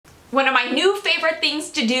One of my new favorite things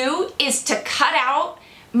to do is to cut out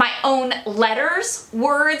my own letters,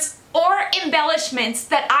 words, or embellishments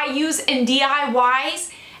that I use in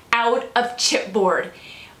DIYs out of chipboard.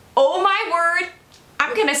 Oh my word,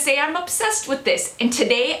 I'm gonna say I'm obsessed with this, and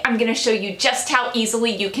today I'm gonna show you just how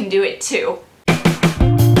easily you can do it too.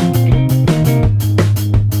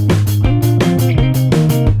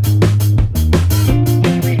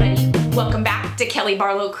 Hey everybody, welcome back to Kelly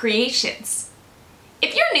Barlow Creations.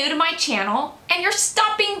 If you're new to my channel and you're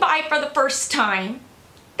stopping by for the first time,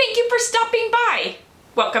 thank you for stopping by.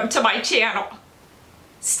 Welcome to my channel.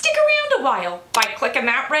 Stick around a while by clicking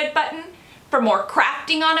that red button for more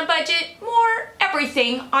crafting on a budget, more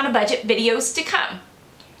everything on a budget videos to come.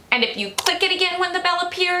 And if you click it again when the bell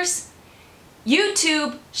appears,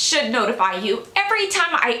 YouTube should notify you every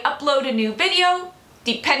time I upload a new video,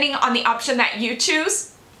 depending on the option that you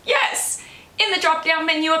choose. Yes, in the drop-down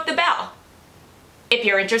menu of the bell. If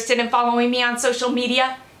you're interested in following me on social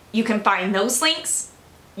media, you can find those links,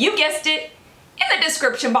 you guessed it, in the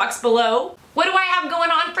description box below. What do I have going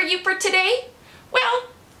on for you for today? Well,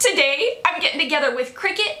 today I'm getting together with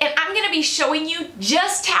Cricut and I'm going to be showing you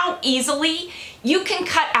just how easily you can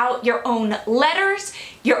cut out your own letters,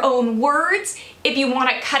 your own words. If you want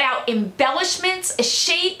to cut out embellishments,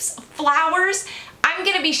 shapes, flowers, I'm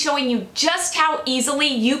going to be showing you just how easily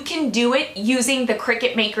you can do it using the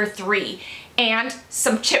Cricut Maker 3 and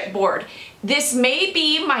some chipboard. This may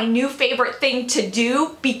be my new favorite thing to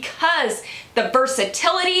do because the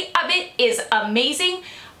versatility of it is amazing.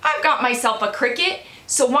 I've got myself a Cricut,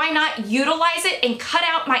 so why not utilize it and cut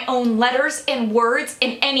out my own letters and words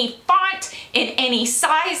in any font, in any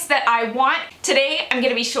size that I want. Today, I'm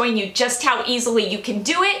gonna be showing you just how easily you can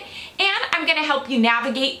do it, and I'm gonna help you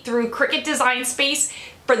navigate through Cricut Design Space.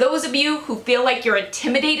 For those of you who feel like you're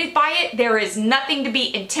intimidated by it, there is nothing to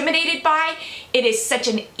be intimidated by. It is such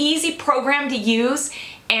an easy program to use,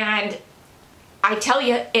 and I tell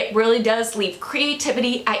you, it really does leave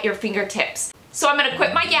creativity at your fingertips. So I'm gonna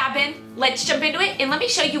quit my gabbing, let's jump into it, and let me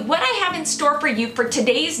show you what I have in store for you for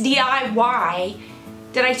today's DIY.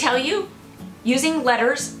 Did I tell you? Using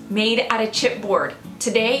letters made out of chipboard.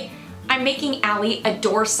 Today, I'm making Allie a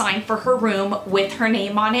door sign for her room with her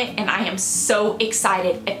name on it, and I am so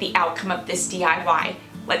excited at the outcome of this DIY.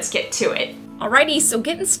 Let's get to it. Alrighty, so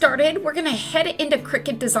getting started, we're gonna head into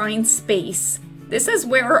Cricut Design Space. This is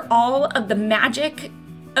where all of the magic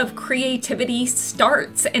of creativity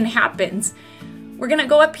starts and happens. We're gonna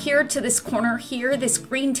go up here to this corner here, this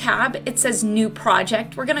green tab, it says New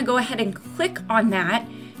Project. We're gonna go ahead and click on that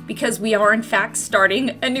because we are in fact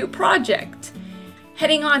starting a new project.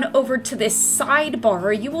 Heading on over to this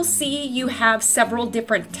sidebar, you will see you have several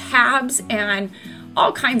different tabs and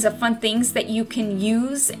all kinds of fun things that you can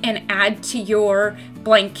use and add to your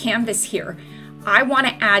blank canvas here. I want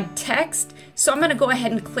to add text, so I'm going to go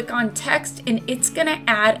ahead and click on text, and it's going to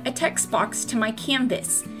add a text box to my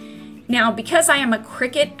canvas. Now, because I am a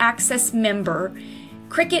Cricut Access member,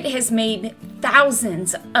 Cricut has made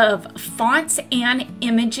thousands of fonts and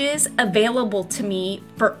images available to me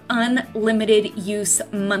for unlimited use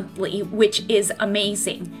monthly, which is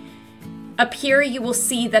amazing. Up here you will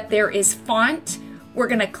see that there is font. We're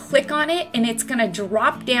going to click on it and it's going to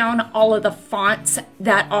drop down all of the fonts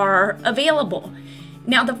that are available.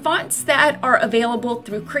 Now the fonts that are available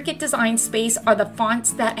through Cricut Design Space are the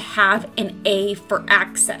fonts that have an A for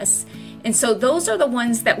access. And so those are the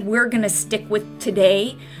ones that we're going to stick with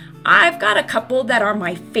today. I've got a couple that are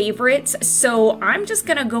my favorites, so I'm just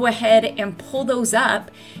going to go ahead and pull those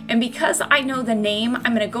up. And because I know the name,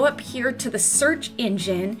 I'm going to go up here to the search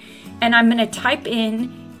engine and I'm going to type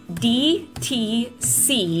in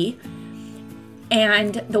DTC.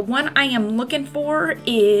 And the one I am looking for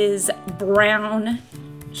is brown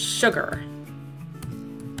sugar.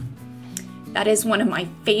 That is one of my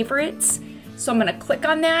favorites. So I'm going to click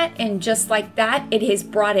on that, and just like that, it has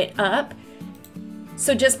brought it up.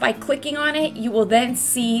 So just by clicking on it, you will then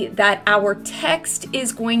see that our text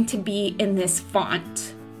is going to be in this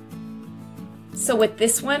font. So with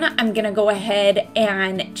this one, I'm going to go ahead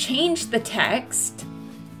and change the text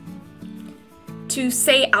to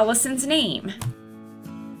say Allison's name.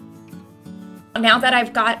 Now that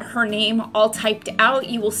I've got her name all typed out,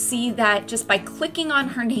 you will see that just by clicking on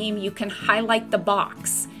her name, you can highlight the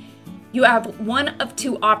box. You have one of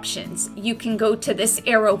two options. You can go to this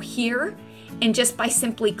arrow here, and just by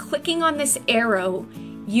simply clicking on this arrow,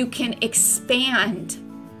 you can expand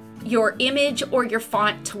your image or your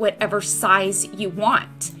font to whatever size you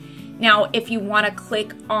want. Now, if you want to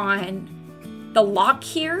click on the lock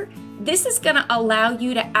here, this is going to allow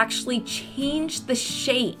you to actually change the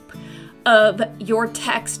shape of your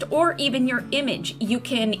text or even your image. You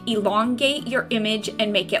can elongate your image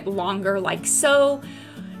and make it longer like so,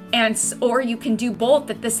 or you can do both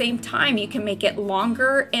at the same time. You can make it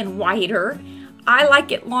longer and wider. I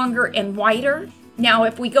like it longer and wider. Now,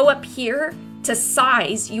 if we go up here to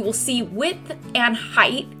size, you will see width and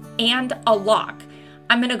height and a lock.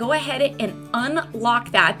 I'm going to go ahead and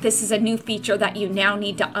unlock that. This is a new feature that you now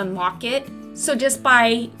need to unlock it. So just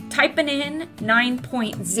by typing in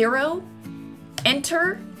 9.0,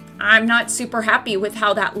 enter. I'm not super happy with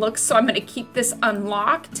how that looks, so I'm going to keep this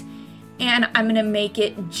unlocked, and I'm going to make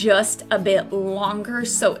it just a bit longer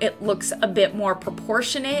so it looks a bit more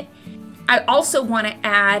proportionate. I also want to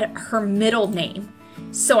add her middle name.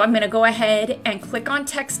 So I'm going to go ahead and click on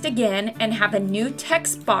text again and have a new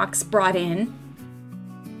text box brought in.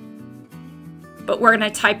 But we're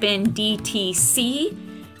going to type in DTC,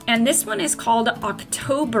 and this one is called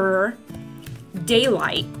October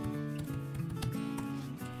Daylight.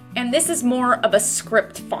 And this is more of a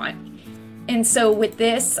script font. And so with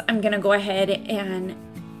this, I'm going to go ahead and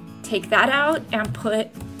take that out and put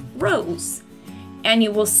Rose. And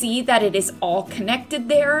you will see that it is all connected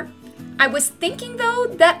there. I was thinking though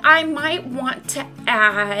that I might want to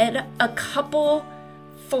add a couple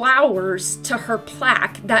flowers to her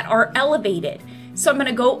plaque that are elevated. So I'm going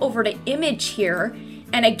to go over to image here,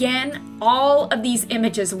 and again, all of these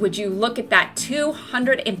images, would you look at that,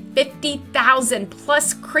 250,000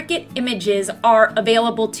 plus Cricut images are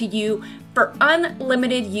available to you for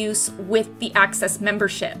unlimited use with the Access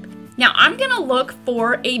membership. Now I'm going to look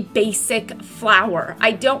for a basic flower.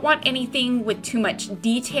 I don't want anything with too much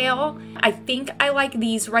detail. I think I like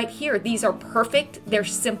these right here. These are perfect. They're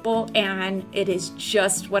simple, and it is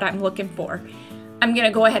just what I'm looking for. I'm going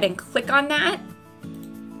to go ahead and click on that.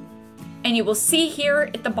 And you will see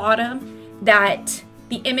here at the bottom that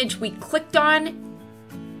the image we clicked on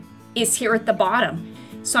is here at the bottom.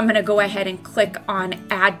 So I'm going to go ahead and click on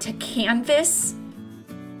Add to Canvas.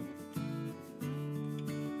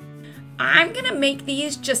 I'm going to make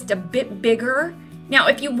these just a bit bigger. Now,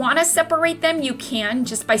 if you want to separate them, you can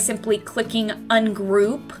just by simply clicking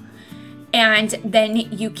Ungroup. And then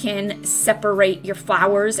you can separate your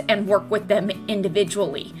flowers and work with them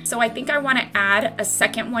individually. So I think I want to add a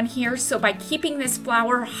second one here. So by keeping this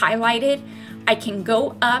flower highlighted, I can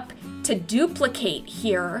go up to duplicate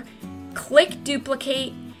here, click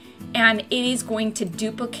duplicate, and it is going to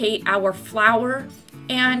duplicate our flower.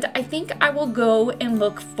 And I think I will go and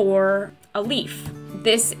look for a leaf.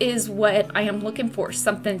 This is what I am looking for,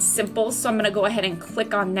 something simple. So I'm going to go ahead and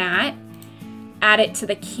click on that. Add it to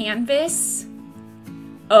the canvas.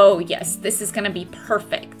 Oh yes, this is going to be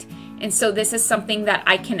perfect. And so this is something that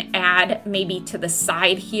I can add maybe to the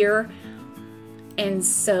side here. And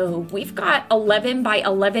so we've got 11 by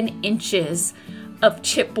 11 inches of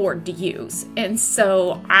chipboard to use. And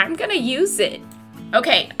so I'm going to use it.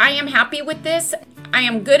 Okay, I am happy with this. I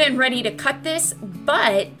am good and ready to cut this,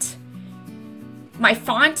 but my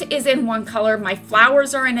font is in one color, my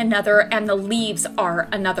flowers are in another, and the leaves are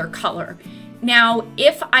another color. Now,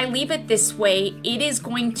 if I leave it this way, it is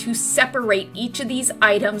going to separate each of these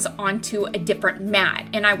items onto a different mat.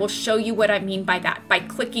 And I will show you what I mean by that. By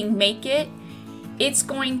clicking Make It, it's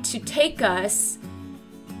going to take us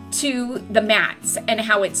to the mats and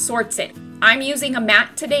how it sorts it. I'm using a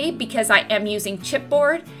mat today because I am using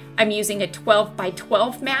chipboard. I'm using a 12 by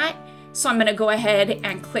 12 mat. So I'm going to go ahead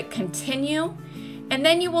and click Continue. And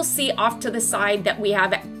then you will see off to the side that we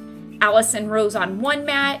have Alice and Rose on one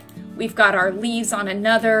mat. We've got our leaves on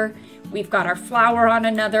another, we've got our flower on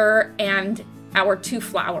another, and our two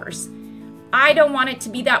flowers. I don't want it to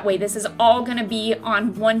be that way. This is all going to be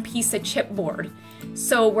on one piece of chipboard.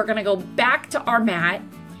 So we're going to go back to our mat,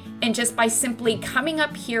 and just by simply coming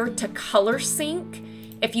up here to Color Sync,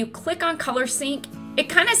 if you click on Color Sync, it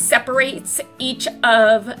kind of separates each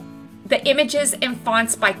of the images and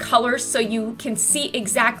fonts by colors so you can see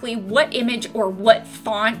exactly what image or what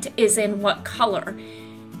font is in what color.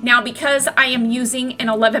 Now, because I am using an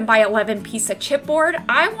 11 by 11 piece of chipboard,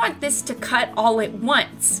 I want this to cut all at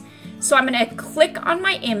once. So I'm going to click on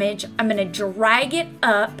my image, I'm going to drag it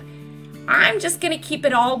up. I'm just going to keep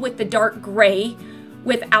it all with the dark gray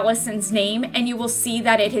with Allison's name, and you will see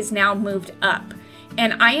that it has now moved up.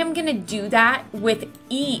 And I am going to do that with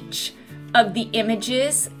each of the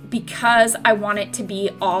images because I want it to be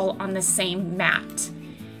all on the same mat.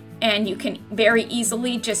 And you can very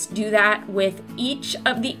easily just do that with each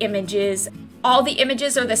of the images. All the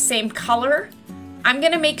images are the same color. I'm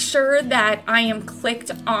going to make sure that I am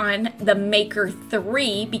clicked on the Maker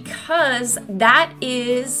 3 because that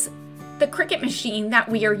is the Cricut machine that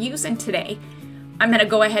we are using today. I'm going to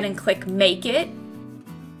go ahead and click Make It.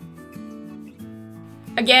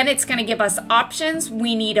 Again, it's going to give us options.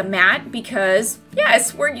 We need a mat because,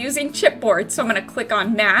 yes, we're using chipboard. So I'm going to click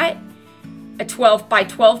on mat. A 12 by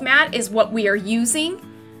 12 mat is what we are using.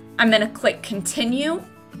 I'm going to click continue.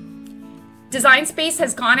 Design Space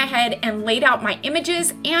has gone ahead and laid out my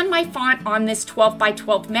images and my font on this 12 by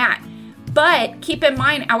 12 mat. But keep in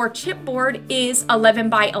mind, our chipboard is 11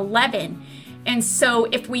 by 11. And so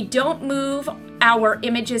if we don't move our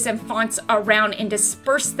images and fonts around and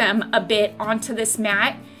disperse them a bit onto this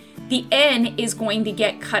mat, the N is going to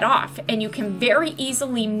get cut off, and you can very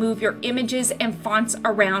easily move your images and fonts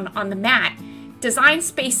around on the mat. Design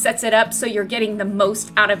Space sets it up so you're getting the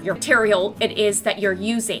most out of your material it is that you're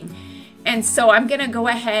using. And so I'm gonna go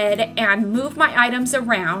ahead and move my items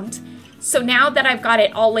around. So now that I've got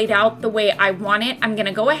it all laid out the way I want it, I'm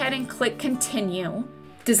gonna go ahead and click continue.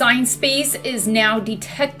 Design Space is now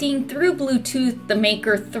detecting through Bluetooth the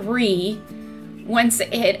Maker 3. Once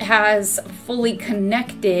it has fully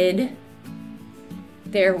connected,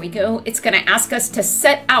 there we go, it's gonna ask us to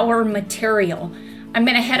set our material. I'm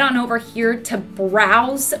gonna head on over here to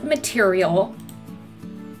Browse Material.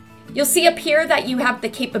 You'll see up here that you have the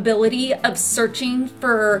capability of searching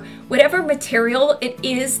for whatever material it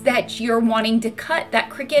is that you're wanting to cut that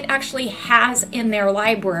Cricut actually has in their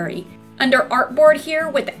library. Under Artboard here,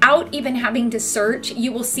 without even having to search,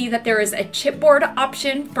 you will see that there is a chipboard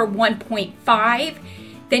option for 1.5.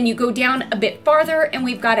 Then you go down a bit farther and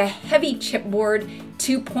we've got a heavy chipboard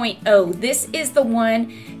 2.0. This is the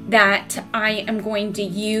one that I am going to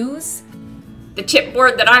use. The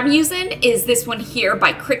chipboard that I'm using is this one here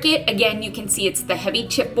by Cricut. Again, you can see it's the heavy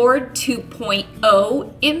chipboard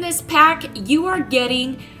 2.0. In this pack, you are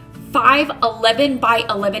getting 5 11 by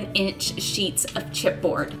 11 inch sheets of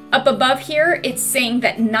chipboard. Up above here, it's saying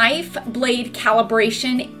that knife blade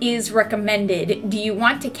calibration is recommended. Do you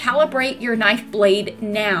want to calibrate your knife blade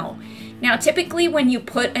now? Now, typically when you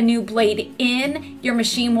put a new blade in, your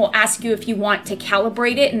machine will ask you if you want to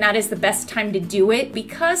calibrate it, and that is the best time to do it.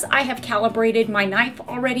 Because I have calibrated my knife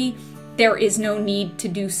already, there is no need to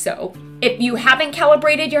do so. If you haven't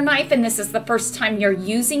calibrated your knife and this is the first time you're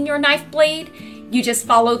using your knife blade, you just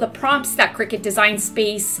follow the prompts that Cricut Design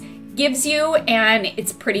Space gives you, and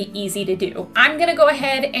it's pretty easy to do. I'm gonna go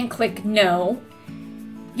ahead and click no.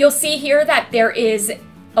 You'll see here that there is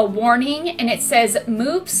a warning and it says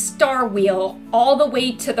move star wheel all the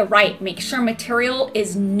way to the right. Make sure material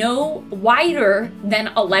is no wider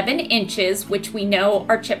than 11 inches, which we know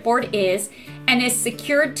our chipboard is, and is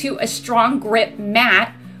secured to a strong grip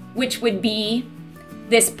mat, which would be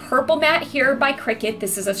this purple mat here by Cricut.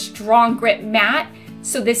 This is a strong grip mat,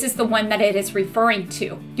 so this is the one that it is referring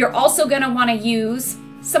to. You're also going to want to use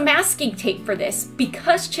some masking tape for this.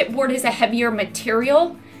 Because chipboard is a heavier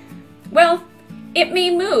material, well, it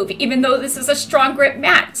may move even though this is a strong grip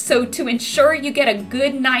mat. So to ensure you get a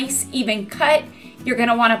good, nice, even cut, you're going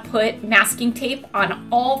to want to put masking tape on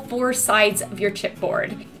all 4 sides of your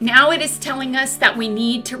chipboard. Now it is telling us that we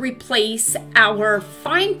need to replace our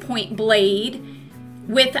fine point blade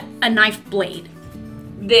with a knife blade.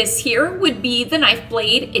 This here would be the knife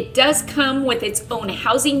blade. It does come with its own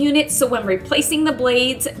housing unit, so when replacing the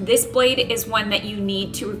blades, this blade is one that you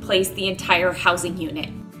need to replace the entire housing unit.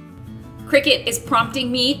 Cricut is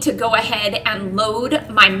prompting me to go ahead and load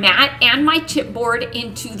my mat and my chipboard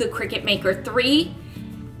into the Cricut Maker 3.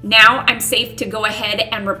 Now I'm safe to go ahead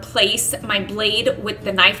and replace my blade with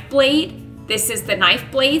the knife blade. This is the knife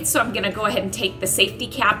blade, so I'm gonna go ahead and take the safety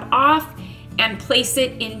cap off and place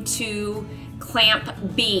it into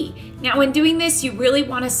clamp B. Now in doing this, you really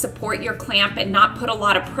want to support your clamp and not put a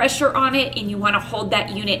lot of pressure on it, and you want to hold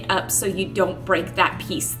that unit up so you don't break that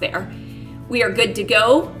piece there. We are good to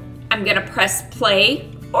go. I'm going to press play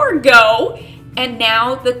or go, and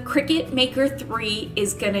now the Cricut Maker 3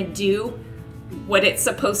 is going to do what it's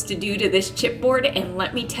supposed to do to this chipboard, and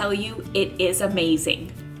let me tell you, it is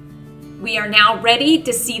amazing. We are now ready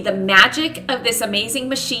to see the magic of this amazing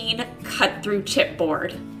machine cut through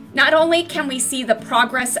chipboard. Not only can we see the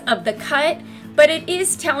progress of the cut, but it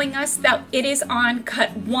is telling us that it is on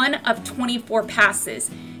cut 1 of 24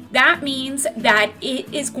 passes. That means that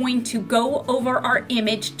it is going to go over our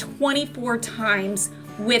image 24 times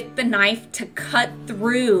with the knife to cut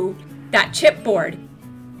through that chipboard.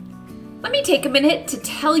 Let me take a minute to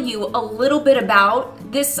tell you a little bit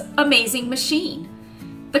about this amazing machine.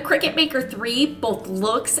 The Cricut Maker 3 both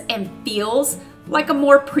looks and feels like a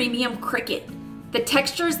more premium Cricut. The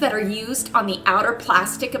textures that are used on the outer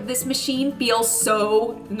plastic of this machine feel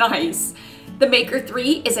so nice. The Maker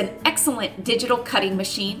 3 is an excellent digital cutting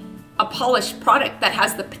machine, a polished product that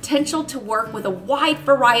has the potential to work with a wide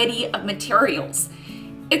variety of materials.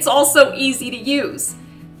 It's also easy to use.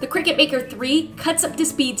 The Cricut Maker 3 cuts up to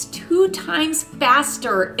speeds 2 times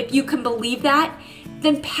faster, if you can believe that,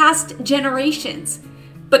 than past generations.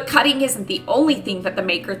 But cutting isn't the only thing that the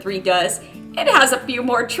Maker 3 does. It has a few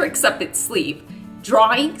more tricks up its sleeve.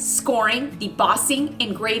 Drawing, scoring, debossing,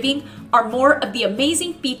 engraving are more of the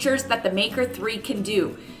amazing features that the Maker 3 can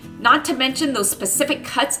do. Not to mention those specific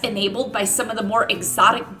cuts enabled by some of the more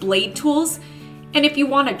exotic blade tools. And if you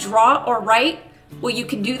want to draw or write, well, you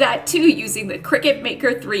can do that too using the Cricut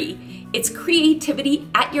Maker 3. It's creativity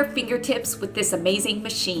at your fingertips with this amazing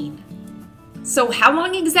machine. So how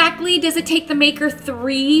long exactly does it take the Maker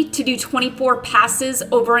 3 to do 24 passes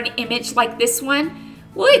over an image like this one?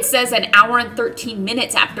 Well, it says an hour and 13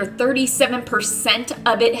 minutes after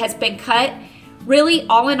 37% of it has been cut. Really,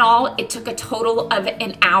 all in all, it took a total of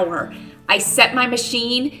an hour. I set my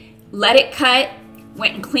machine, let it cut,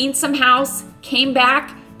 went and cleaned some house, came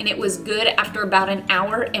back, and it was good after about an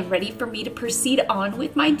hour and ready for me to proceed on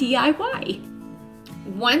with my DIY.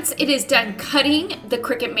 Once it is done cutting, the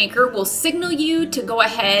Cricut Maker will signal you to go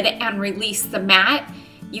ahead and release the mat.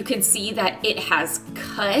 You can see that it has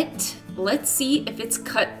cut. Let's see if it's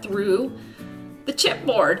cut through the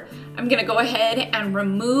chipboard. I'm gonna go ahead and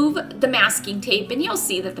remove the masking tape, and you'll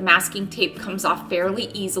see that the masking tape comes off fairly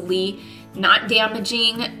easily, not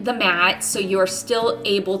damaging the mat, so you're still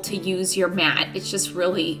able to use your mat. It's just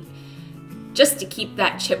really just to keep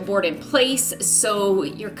that chipboard in place so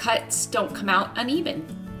your cuts don't come out uneven.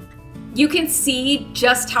 You can see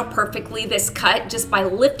just how perfectly this cut, just by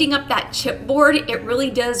lifting up that chipboard, it really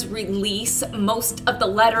does release most of the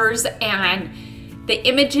letters and the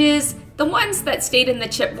images. The ones that stayed in the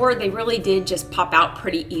chipboard, they really did just pop out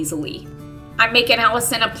pretty easily. I'm making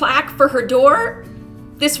Allison a plaque for her door.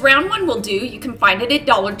 This round one will do. You can find it at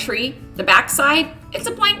Dollar Tree. The back side, it's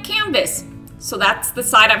a blank canvas. So that's the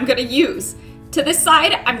side I'm gonna use. To this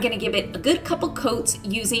side, I'm gonna give it a good couple coats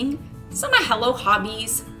using some of Hello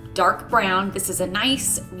Hobby's dark brown. This is a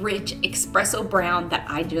nice, rich espresso brown that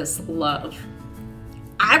I just love.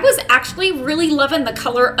 I was actually really loving the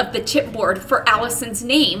color of the chipboard for Allison's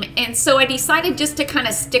name, and so I decided just to kind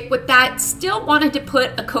of stick with that. Still wanted to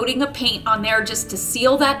put a coating of paint on there just to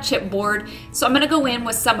seal that chipboard, so I'm gonna go in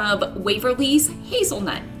with some of Waverly's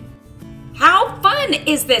Hazelnut. How fun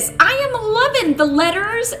is this? I am loving the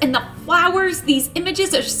letters and the flowers. These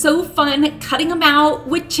images are so fun, cutting them out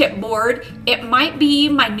with chipboard. It might be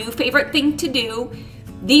my new favorite thing to do.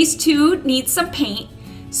 These two need some paint.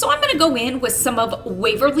 So I'm gonna go in with some of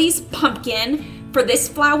Waverly's Pumpkin for this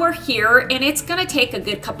flower here, and it's gonna take a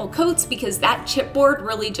good couple coats because that chipboard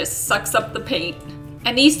really just sucks up the paint.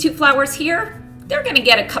 And these two flowers here, they're gonna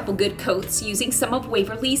get a couple good coats using some of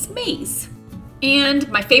Waverly's Maze. And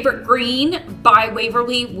my favorite green by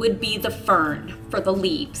Waverly would be the fern for the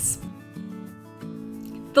leaves.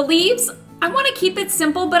 The leaves, I want to keep it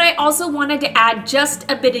simple, but I also wanted to add just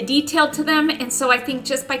a bit of detail to them, and so I think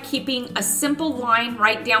just by keeping a simple line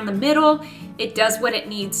right down the middle, it does what it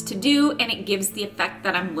needs to do and it gives the effect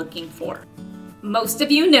that I'm looking for. Most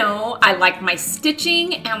of you know I like my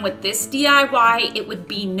stitching, and with this DIY it would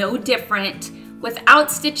be no different. Without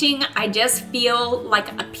stitching, I just feel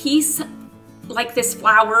like a piece like this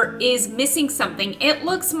flower is missing something. It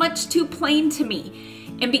looks much too plain to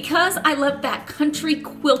me. And because I love that country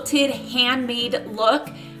quilted handmade look,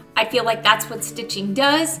 I feel like that's what stitching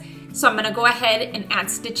does. So I'm gonna go ahead and add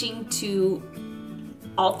stitching to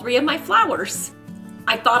all three of my flowers.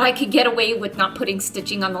 I thought I could get away with not putting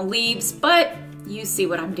stitching on the leaves, but you see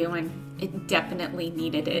what I'm doing. It definitely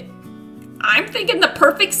needed it. I'm thinking the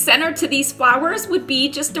perfect center to these flowers would be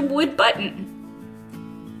just a wood button.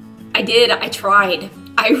 I tried.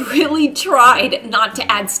 I really tried not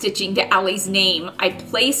to add stitching to Allie's name. I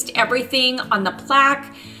placed everything on the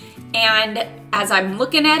plaque, and as I'm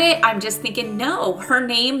looking at it, I'm just thinking, no, her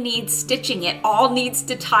name needs stitching. It all needs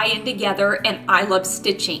to tie in together, and I love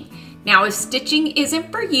stitching. Now, if stitching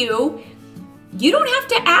isn't for you, you don't have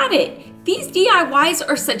to add it. These DIYs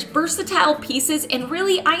are such versatile pieces, and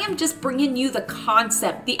really, I am just bringing you the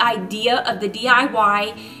concept, the idea of the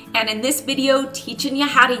DIY, and in this video, teaching you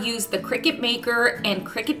how to use the Cricut Maker and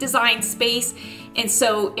Cricut Design Space. And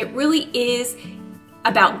so it really is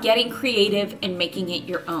about getting creative and making it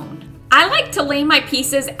your own. I like to lay my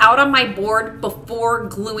pieces out on my board before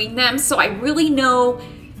gluing them, so I really know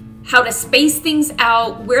how to space things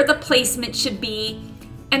out, where the placement should be.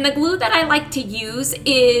 And the glue that I like to use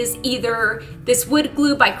is either this wood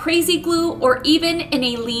glue by Crazy Glue, or even an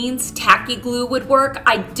Aleene's tacky glue would work.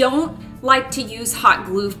 I don't like to use hot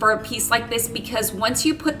glue for a piece like this because once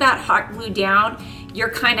you put that hot glue down,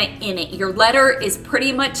 you're kind of in it. Your letter is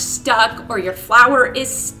pretty much stuck, or your flower is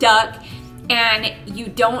stuck, and you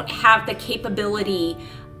don't have the capability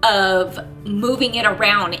of moving it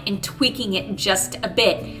around and tweaking it just a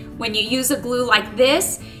bit. When you use a glue like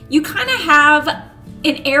this, you kind of have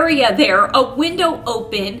an area there, a window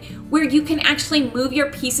open, where you can actually move your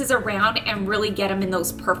pieces around and really get them in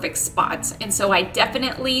those perfect spots. And so I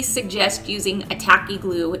definitely suggest using a tacky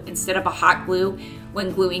glue instead of a hot glue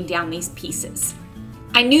when gluing down these pieces.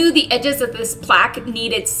 I knew the edges of this plaque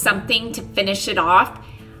needed something to finish it off.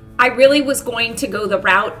 I really was going to go the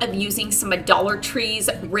route of using some Dollar Tree's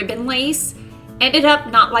ribbon lace. Ended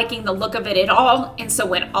up not liking the look of it at all, and so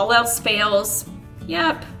when all else fails,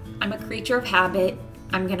 yep, I'm a creature of habit,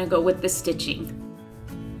 I'm gonna go with the stitching.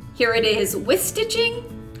 Here it is with stitching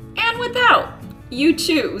and without. You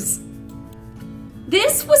choose.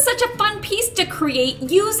 This was such a fun piece to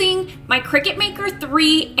create using my Cricut Maker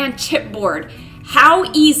 3 and chipboard. How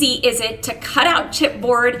easy is it to cut out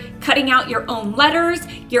chipboard, cutting out your own letters,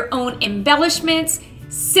 your own embellishments?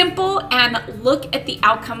 Simple, and look at the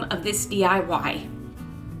outcome of this DIY.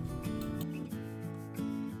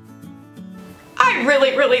 I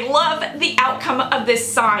really love the outcome of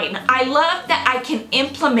this sign. I love that I can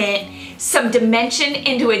implement some dimension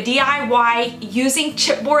into a DIY using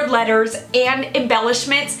chipboard letters and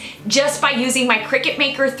embellishments just by using my Cricut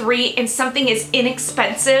Maker 3 and something as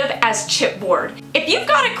inexpensive as chipboard. If you've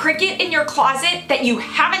got a Cricut in your closet that you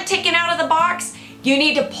haven't taken out of the box, you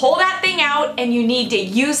need to pull that thing out and you need to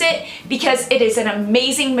use it because it is an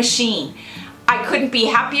amazing machine. I couldn't be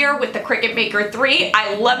happier with the Cricut Maker 3.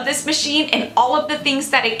 I love this machine and all of the things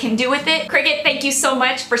that it can do with it. Cricut, thank you so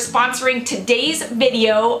much for sponsoring today's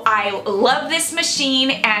video. I love this machine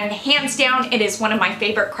and hands down, it is one of my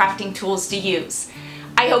favorite crafting tools to use.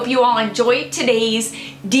 I hope you all enjoyed today's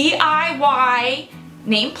DIY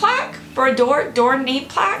name plaque for a door name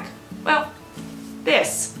plaque. Well,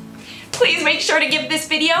 this. Please make sure to give this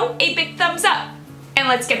video a big thumbs up and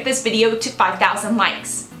let's get this video to 5,000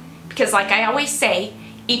 likes. Because like I always say,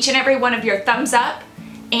 each and every one of your thumbs up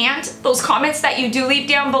and those comments that you do leave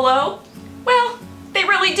down below, well, they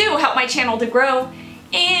really do help my channel to grow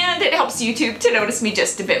and it helps YouTube to notice me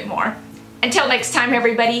just a bit more. Until next time,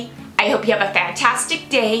 everybody, I hope you have a fantastic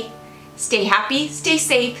day. Stay happy, stay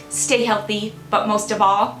safe, stay healthy, but most of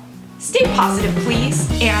all, stay positive, please.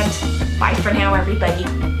 And bye for now,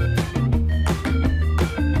 everybody.